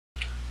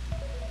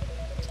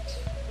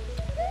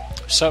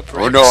Sup,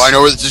 Oh no, I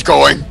know where this is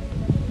going.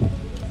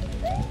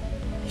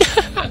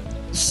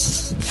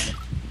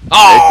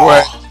 Oh! Make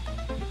way.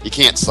 You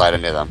can't slide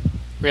into them.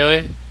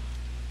 Really?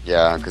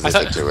 Yeah, because they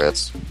take 2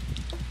 hits.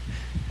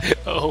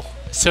 Oh.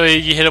 So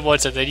you hit him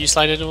once and then you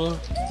slide into him?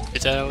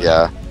 Is that how it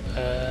Yeah.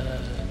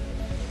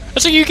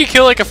 That's like you could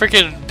kill like a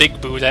freaking Big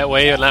Boo that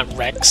way and not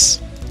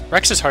Rex.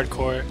 Rex is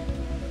hardcore.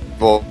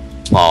 Well,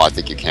 small, I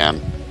think you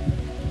can.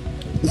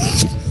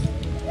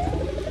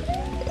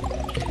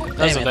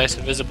 That's a nice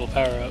invisible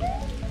power up.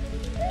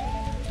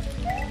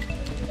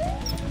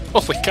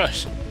 Oh my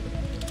gosh.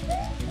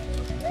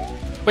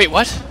 Wait,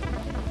 what?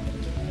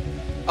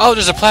 Oh,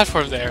 there's a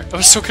platform there. I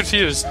was so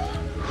confused.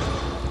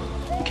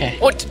 Okay.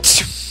 What?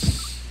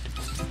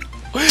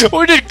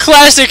 Where did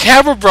Classic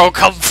Hammer Bro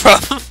come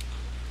from?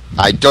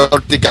 I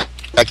don't think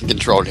I can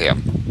control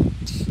him.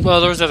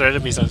 Well, there was other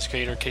enemies on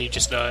screen, or can you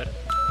just not?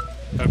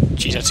 Oh,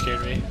 geez, that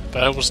scared me.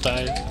 But I almost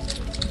died.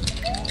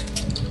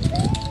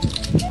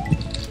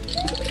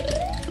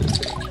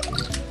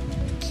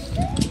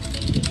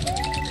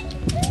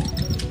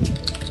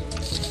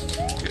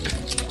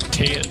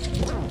 Dang it.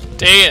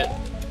 Dang it.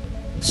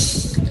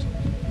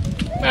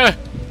 Ah.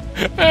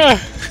 Ah.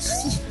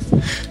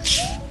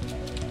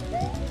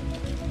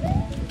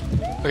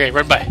 Okay,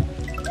 run by.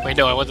 Wait,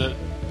 no, I want the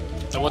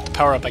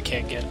power up I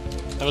can't get.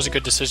 That was a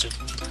good decision.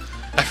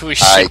 I really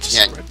should I just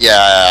can't. run.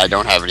 Yeah, I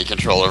don't have any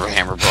control over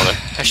Hammer Brother.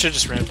 I should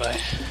just ran by.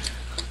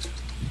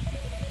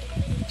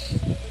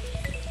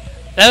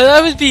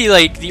 That would be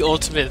like the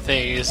ultimate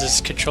thing, is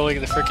just controlling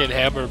the freaking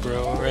Hammer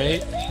Bro,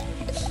 right?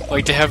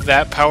 Like to have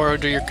that power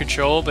under your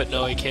control, but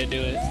no, you can't do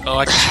it. Oh,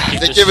 I can keep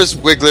They this. give us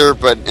Wiggler,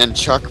 and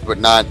Chuck, but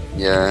not.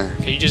 Yeah.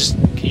 Can you just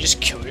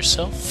kill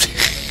yourself?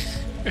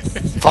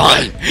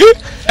 Fine.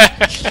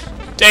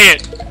 Dang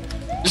it!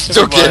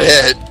 Still get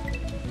hit.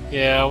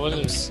 Yeah, what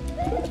is?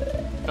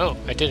 Oh,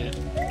 I did it.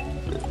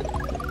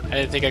 I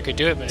didn't think I could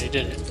do it, but I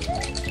did it.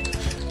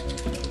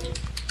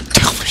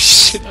 Oh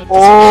shit!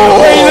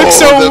 Oh, you look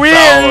so the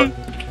weird.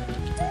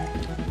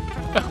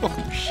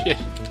 Oh shit!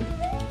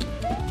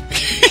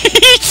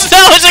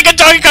 That was like a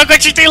Donkey Kong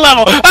Country 3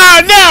 level.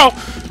 Oh no!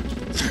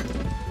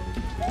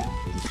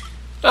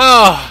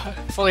 Oh,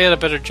 if only I had a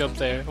better jump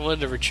there. I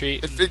wanted to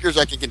retreat. It figures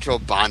I can control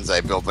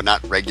Bonsai Bill, but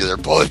not regular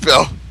Bullet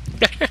Bill.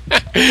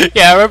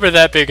 Yeah, I remember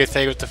that being a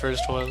thing with the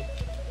first one.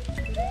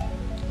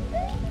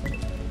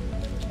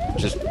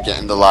 Just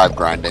getting the live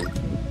grinding.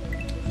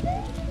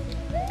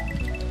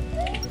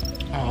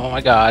 Oh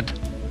my god.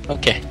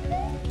 Okay.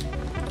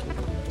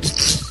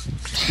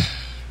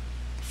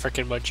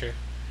 Frickin' muncher.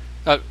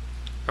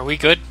 Are we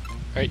good?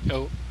 Right?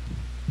 Oh,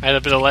 I had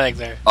a bit of lag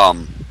there.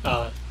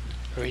 Are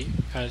we?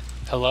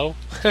 Hello?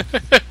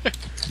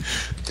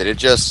 Did it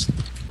just...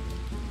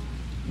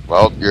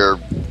 Well, you're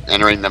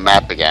entering the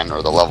map again,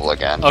 or the level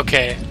again.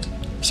 Okay.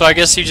 So I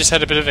guess you just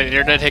had a bit of an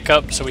internet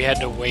hiccup, so we had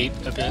to wait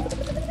a bit.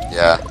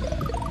 Yeah.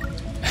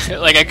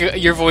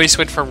 Like, your voice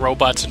went from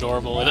robot to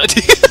normal. And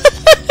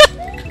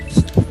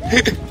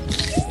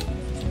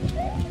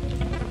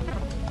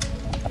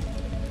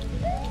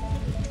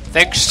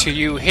thanks to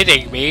you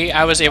hitting me,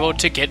 I was able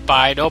to get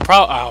by no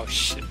problem. Oh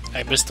shit,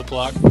 I missed the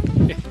block.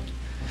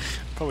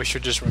 Probably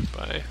should just run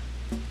by.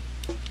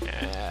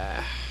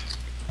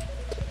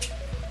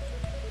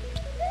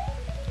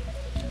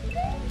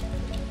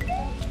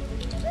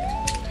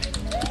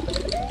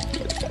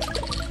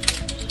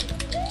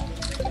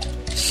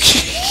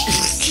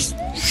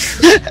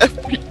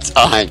 Every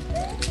time.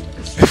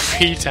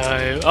 Every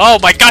time. Oh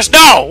my gosh,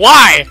 no!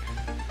 Why?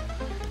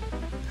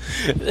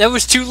 That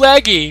was too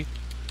laggy.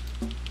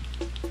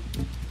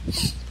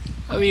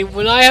 I mean,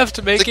 when I have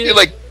to make It's like it... you,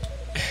 like,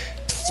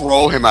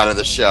 throw him out of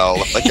the shell,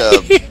 like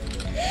a...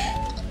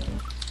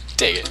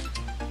 Dang it.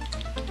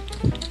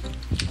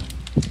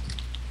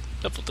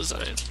 Level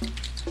design.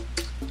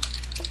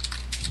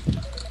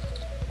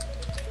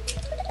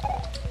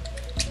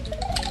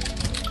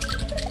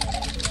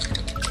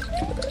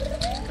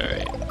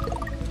 Alright.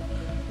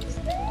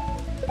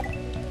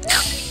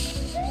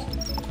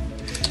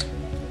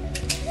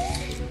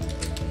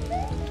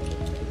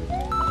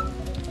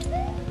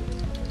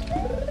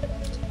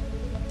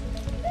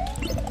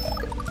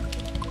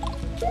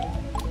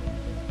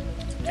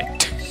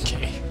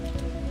 Okay.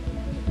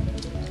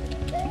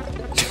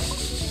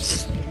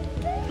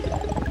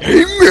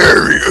 Hey,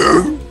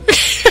 Mario!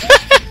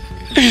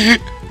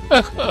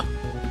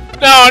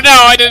 No,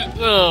 I didn't.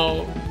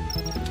 No.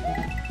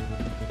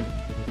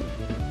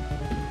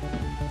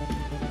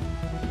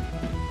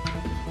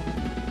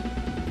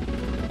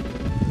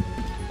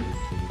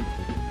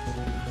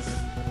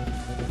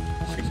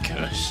 Oh my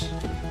gosh.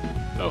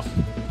 Oh.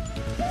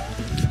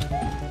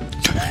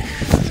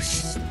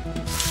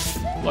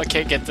 Well, I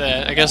can't get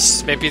that. I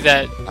guess maybe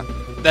that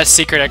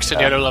secret exit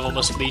to the other level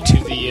must lead to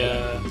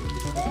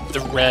the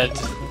red.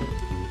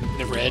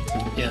 The red?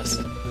 Yes.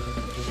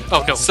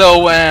 Oh no.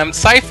 So,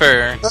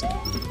 Cypher,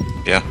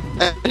 Yeah.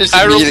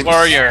 Hyrule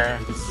Warrior.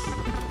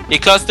 He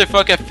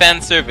clusterfuck a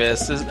fan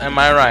service, am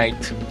I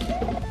right?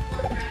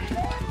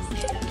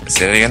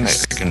 Say it again. I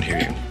couldn't hear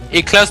you.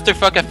 He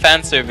clusterfuck a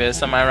fan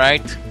service, am I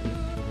right?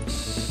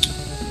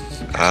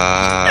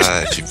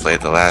 If you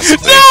played the last three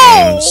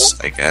games,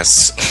 I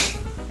guess.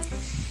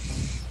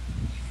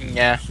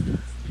 Yeah.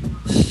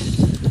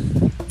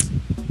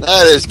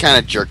 That is kind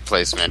of jerk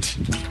placement.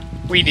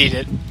 We need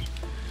it.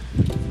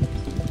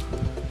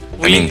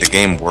 I mean, the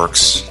game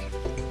works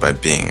by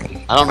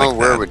being. I don't know like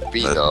where that, it would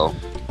be but- though.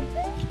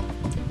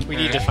 We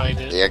need to find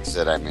it. The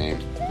exit, I mean.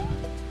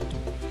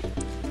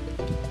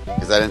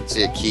 Because I didn't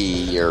see a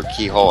key or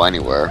keyhole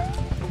anywhere.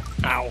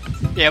 Ow.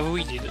 Yeah, but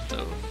we need it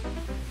though.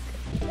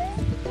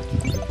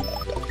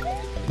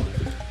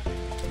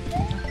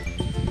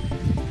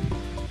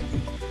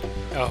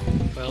 Oh,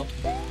 well.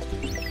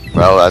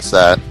 Well, that's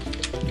that.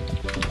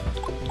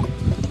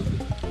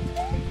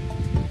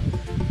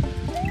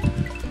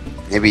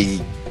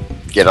 Maybe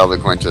get all the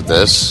coins with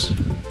this.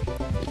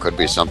 It could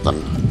be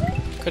something.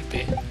 Could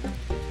be.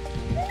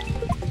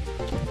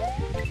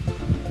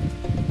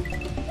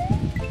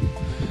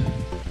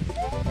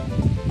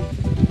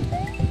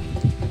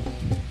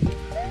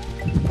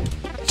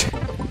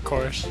 Of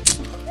course. Of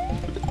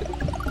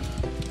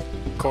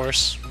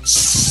course.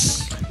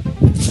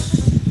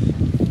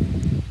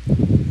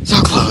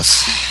 So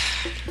close.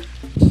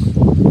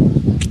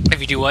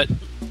 If you do what?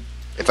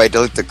 If I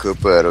delete the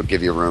Koopa, it'll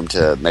give you room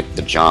to make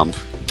the jump.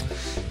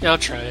 Yeah, I'll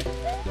try it.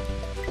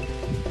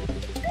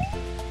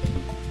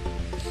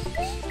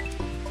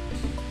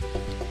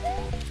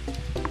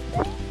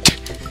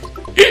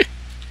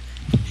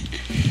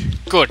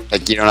 Good.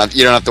 Like you don't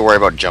have to worry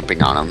about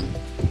jumping on them.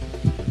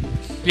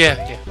 Yeah,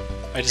 yeah.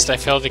 I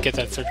failed to get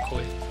that third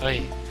coin.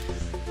 Aye.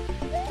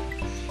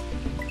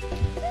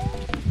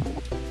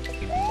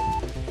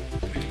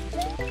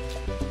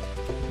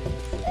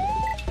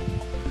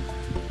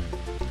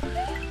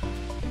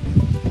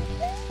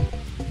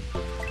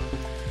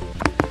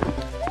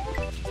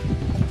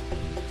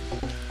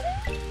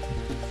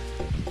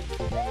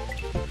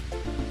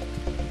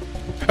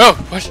 Oh,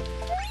 what?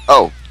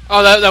 Oh,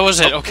 Oh, that was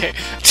it. Okay.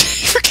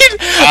 Freaking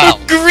Wow.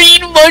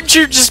 green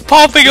muncher just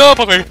popping up.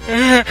 I'm like,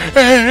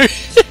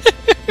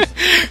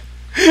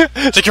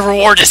 it's like your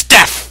reward is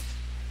death.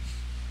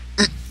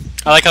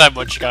 I like how that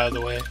muncher got out of the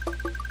way.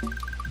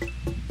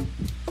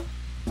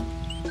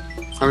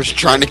 I was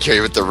trying to kill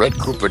you with the red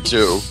Koopa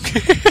too.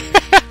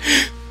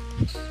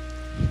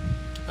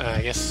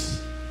 I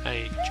guess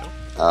I jump.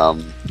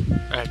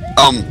 Alright,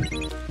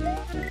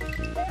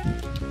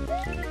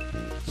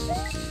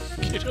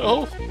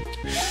 kiddo.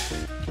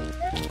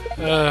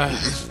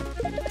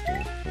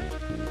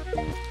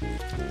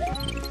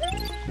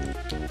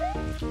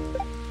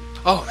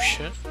 Oh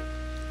shit.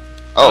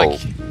 Oh,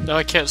 Now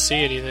I can't see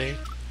anything.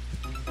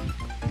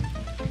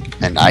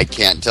 and I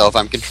can't tell if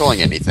I'm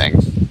controlling anything.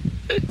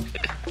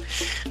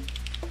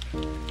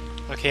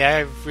 Okay, I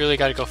really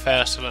gotta go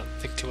fast and not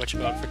think too much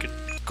about freaking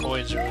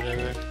coins or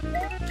whatever.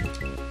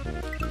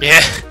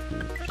 Yeah.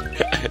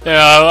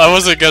 Yeah, I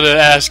wasn't gonna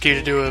ask you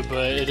to do it,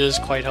 but it is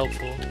quite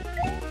helpful.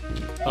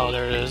 Oh,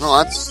 there it is.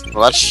 Well,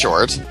 that's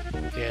short.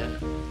 Yeah. Is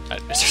there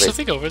Wait.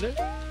 something over there?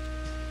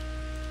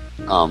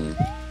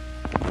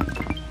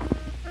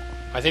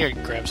 I think I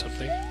can grab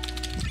something.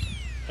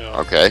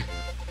 Oh, Okay.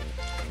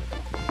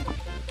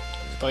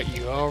 but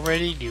you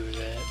already knew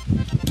that.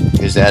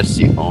 Because that's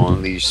the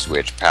only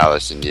Switch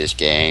Palace in this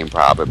game,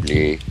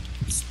 probably.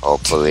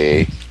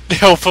 Hopefully.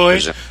 Hopefully.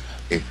 There's a-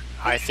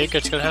 I think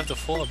it's gonna have the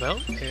full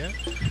amount, yeah.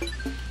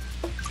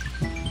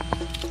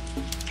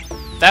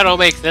 That'll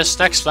make this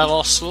next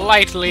level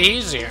slightly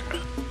easier.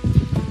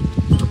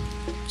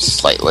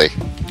 Slightly.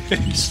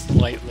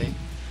 Slightly.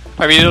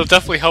 I mean, it'll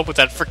definitely help with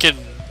that frickin'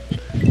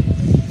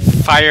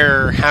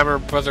 Fire Hammer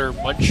Brother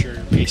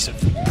Muncher piece of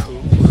poo.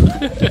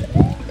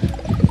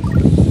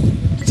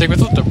 It's like with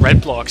the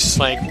red blocks, it's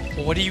like,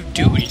 well, what do? You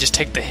just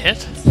take the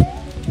hit?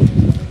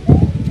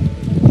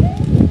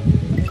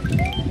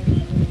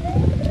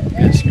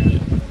 Yeah, screw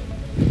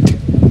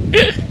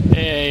it.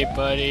 Hey,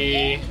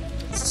 buddy.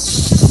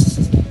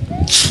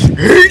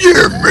 Hey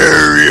there,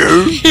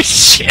 Mario!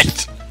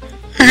 Shit.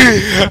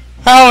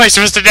 How am I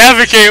supposed to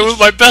navigate when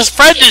my best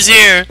friend is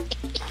here?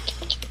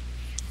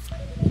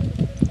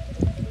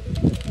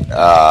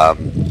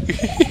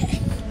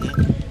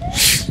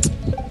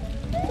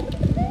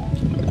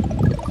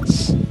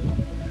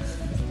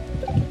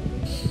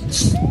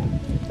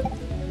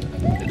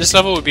 This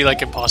level would be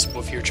like impossible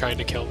if you were trying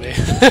to kill me.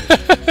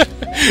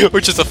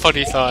 Which is a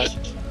funny thought.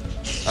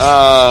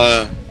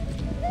 The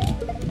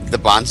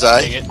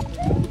bonsai. Dang it.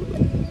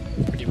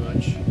 Pretty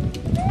much.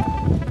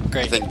 I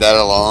Great. think that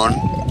alone.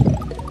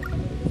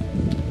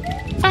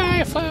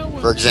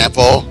 Fireflower. For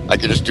example, I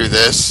could just do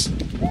this.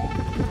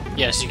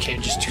 Yes, you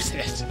can't just do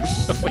that.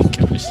 Oh my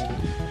gosh.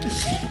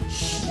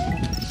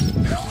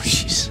 Oh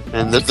jeez.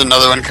 And there's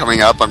another one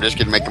coming up. I'm just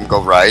gonna make him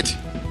go right.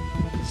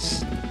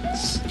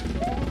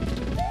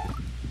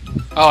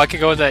 Oh, I could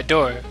go in that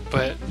door,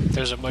 but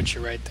there's a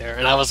muncher right there.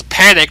 And I was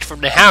panicked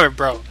from the hammer,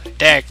 bro.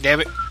 Dag,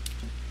 damn it.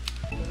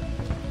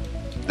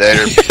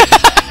 Later.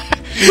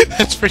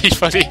 That's pretty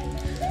funny.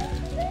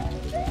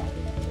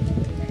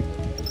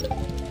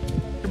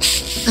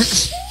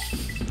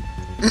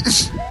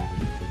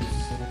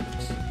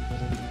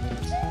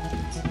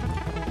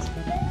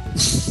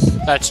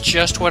 That's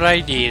just what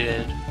I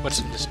needed. What's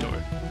in this door?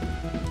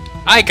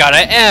 I got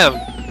an M!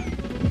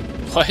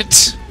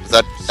 What?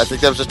 I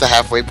think that was just a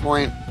halfway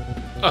point.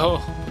 Oh.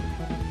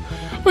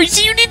 Wait,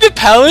 so you need the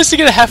palace to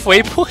get a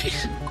halfway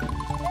point?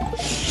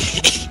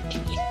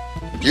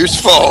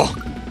 Useful.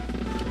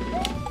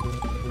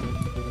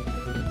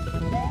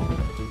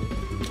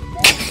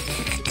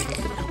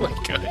 Oh my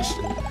gosh.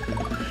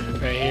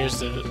 Right, here's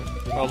the...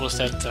 We're almost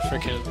at the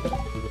frickin'...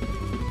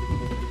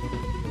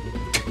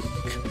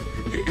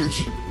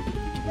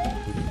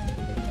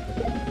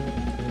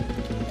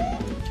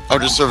 Oh,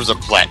 just serves as a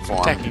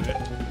platform. Technically.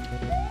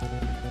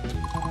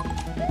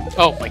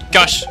 Oh my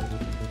gosh!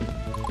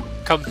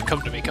 Come to me,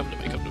 come to me, come to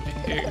me.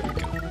 Here we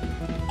go.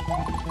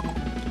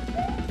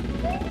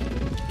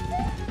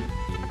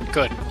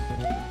 Good.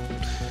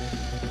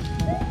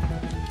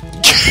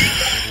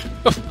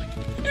 Oh my.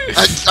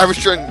 I was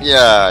trying.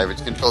 Yeah, I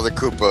was control the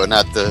Koopa,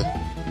 not the.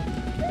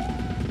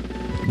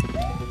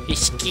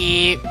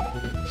 Escape.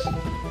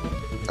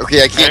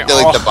 Okay, I can't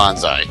delete the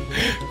bonsai.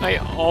 I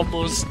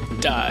almost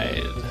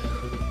died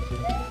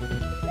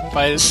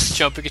by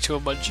jumping into a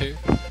muncher.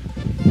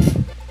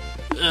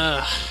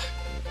 Ugh.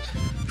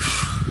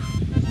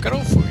 Got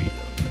all for you.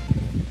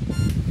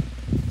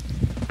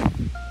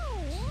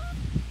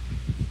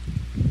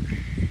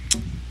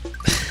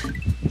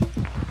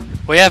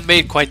 We have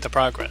made quite the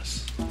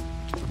progress.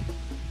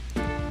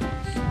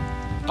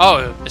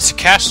 Oh, it's a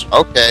castle.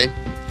 Okay.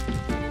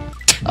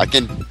 I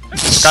can.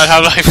 Forgot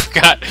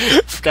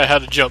how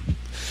to jump.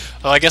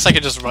 Well, I guess I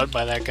could just run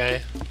by that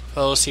guy.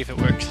 Well, let's see if it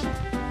works.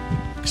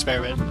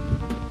 Experiment.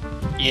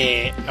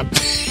 Yeah.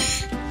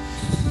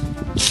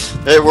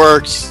 It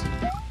works.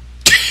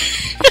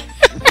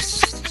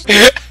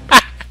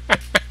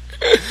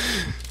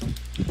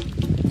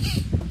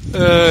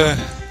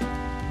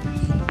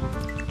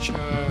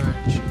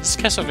 Charge. This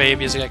Castlevania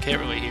music, I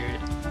can't really hear it.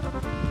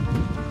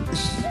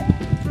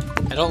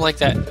 I don't like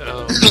that.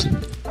 Oh.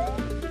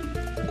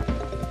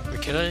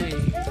 Wait, can I?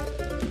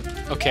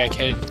 Okay, I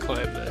can't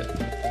climb that.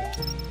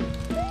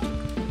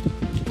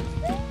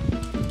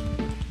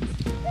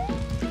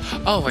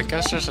 Oh my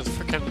gosh, there's a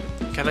freaking.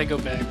 Can I go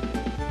back?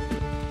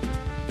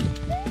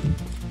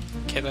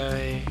 Can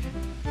I?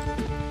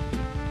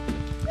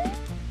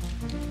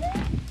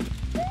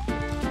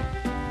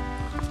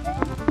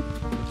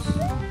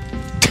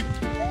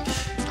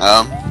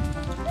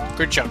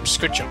 Good jumps,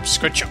 good jumps,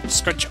 good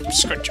jumps, good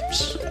jumps, good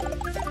jumps.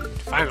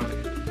 Finally.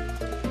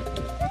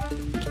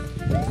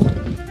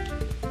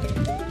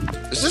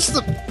 Is this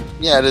the?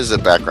 Yeah, it is the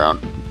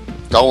background.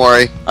 Don't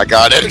worry, I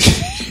got it.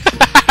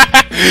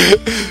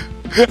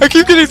 I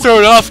keep getting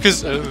thrown off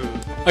because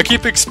I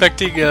keep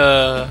expecting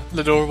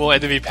the normal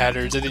enemy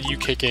patterns, and then you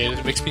kick in, and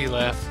it makes me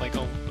laugh. Like,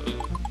 oh,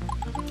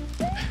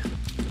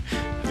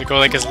 I go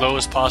like as low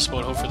as possible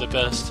and hope for the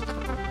best.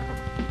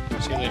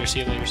 See you later. See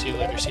you later. See you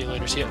later. See you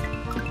later. See you.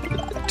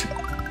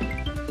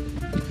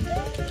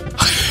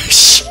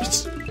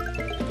 Shit.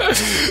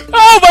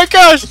 Oh my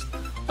gosh!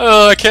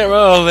 Oh, I can't.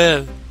 Oh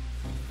man.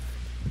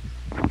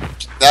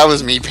 That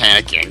was me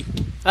panicking.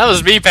 That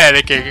was me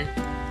panicking.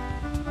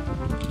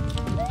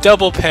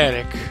 Double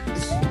panic.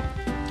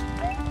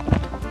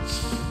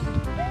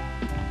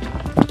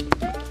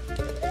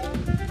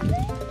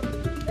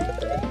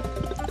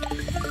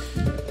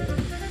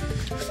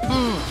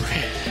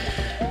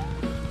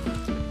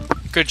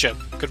 Good job.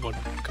 Good one.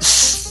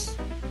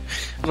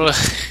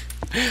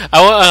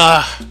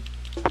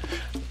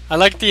 I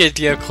like the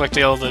idea of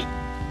collecting all the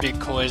big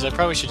coins. I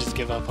probably should just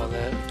give up on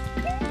that.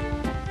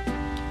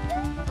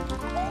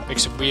 Make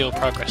some real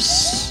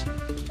progress.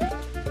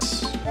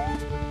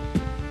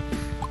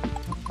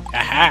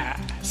 Aha!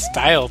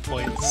 Style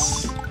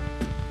points.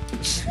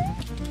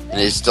 And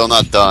he's still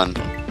not done.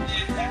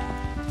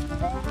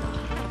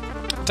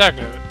 Talk about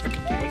it.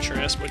 Fucking butcher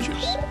ass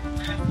butchers.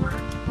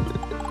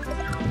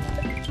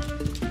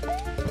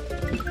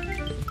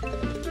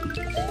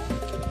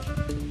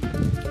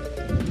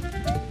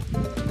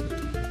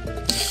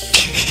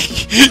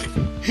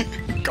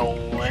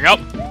 Going up.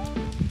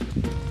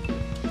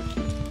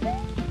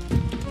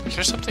 Is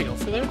there something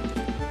over there?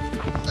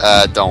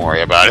 Don't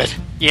worry about it.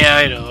 Yeah,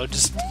 I know.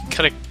 Just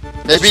kind of.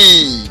 Maybe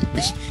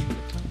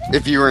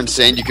if you were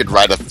insane, you could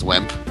ride a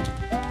thwimp.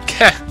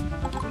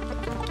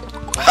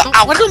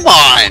 Oh, come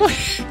on!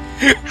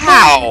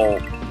 How?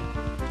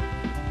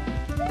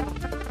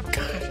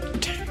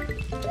 God damn.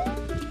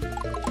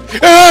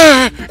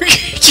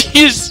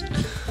 Jeez.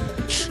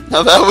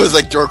 Now that was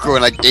like Dorko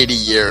in like 80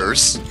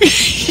 years.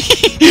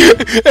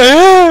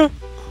 Oh!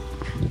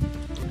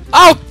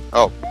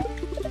 Oh.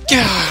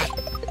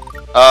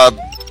 God.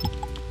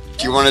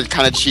 Do you want to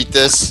kind of cheat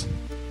this?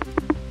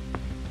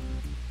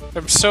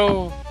 I'm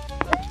so...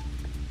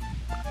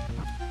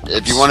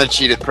 If you want to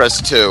cheat it,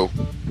 press 2.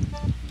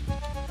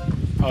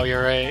 Oh,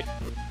 you're right.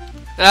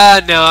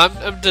 No,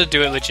 I'm gonna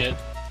do it legit.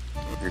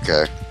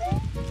 Okay.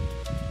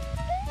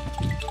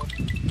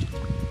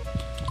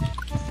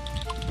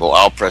 Well,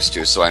 I'll press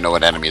 2 so I know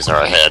what enemies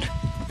are ahead.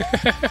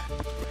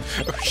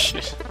 Oh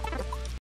shit.